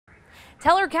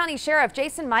Teller County Sheriff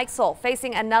Jason Mikesell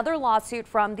facing another lawsuit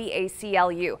from the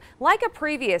ACLU. Like a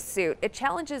previous suit, it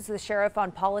challenges the sheriff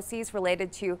on policies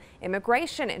related to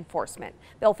immigration enforcement.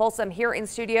 Bill Folsom here in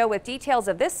studio with details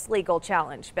of this legal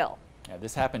challenge. Bill. Yeah,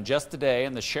 this happened just today,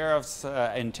 and the sheriff's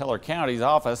in Teller County's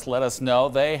office let us know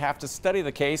they have to study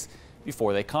the case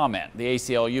before they comment. The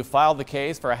ACLU filed the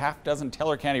case for a half dozen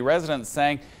Teller County residents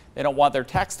saying they don't want their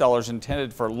tax dollars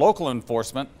intended for local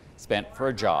enforcement spent for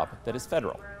a job that is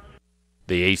federal.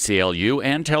 The ACLU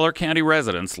and Teller County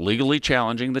residents legally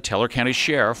challenging the Teller County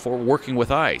Sheriff for working with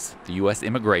ICE, the U.S.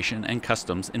 Immigration and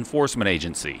Customs Enforcement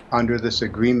Agency. Under this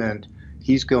agreement,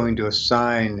 he's going to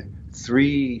assign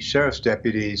 3 sheriff's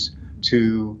deputies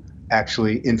to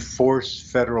actually enforce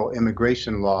federal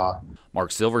immigration law.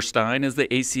 Mark Silverstein is the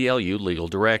ACLU legal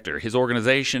director. His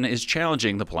organization is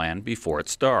challenging the plan before it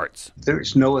starts.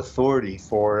 There's no authority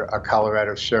for a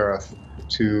Colorado sheriff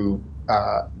to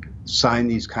sign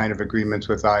these kind of agreements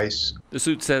with ICE. The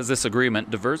suit says this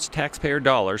agreement diverts taxpayer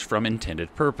dollars from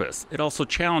intended purpose. It also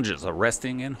challenges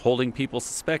arresting and holding people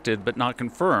suspected but not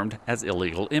confirmed as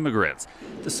illegal immigrants.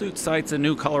 The suit cites a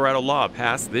new Colorado law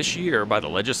passed this year by the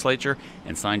legislature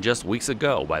and signed just weeks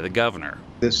ago by the governor.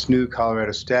 This new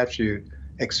Colorado statute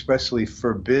expressly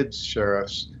forbids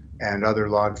sheriffs and other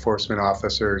law enforcement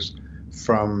officers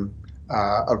from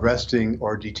arresting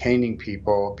or detaining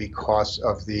people because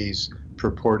of these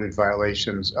purported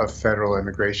violations of federal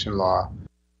immigration law.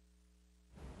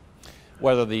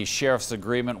 Whether the sheriff's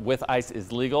agreement with ICE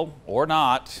is legal or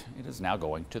not, it is now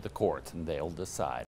going to the courts and they'll decide.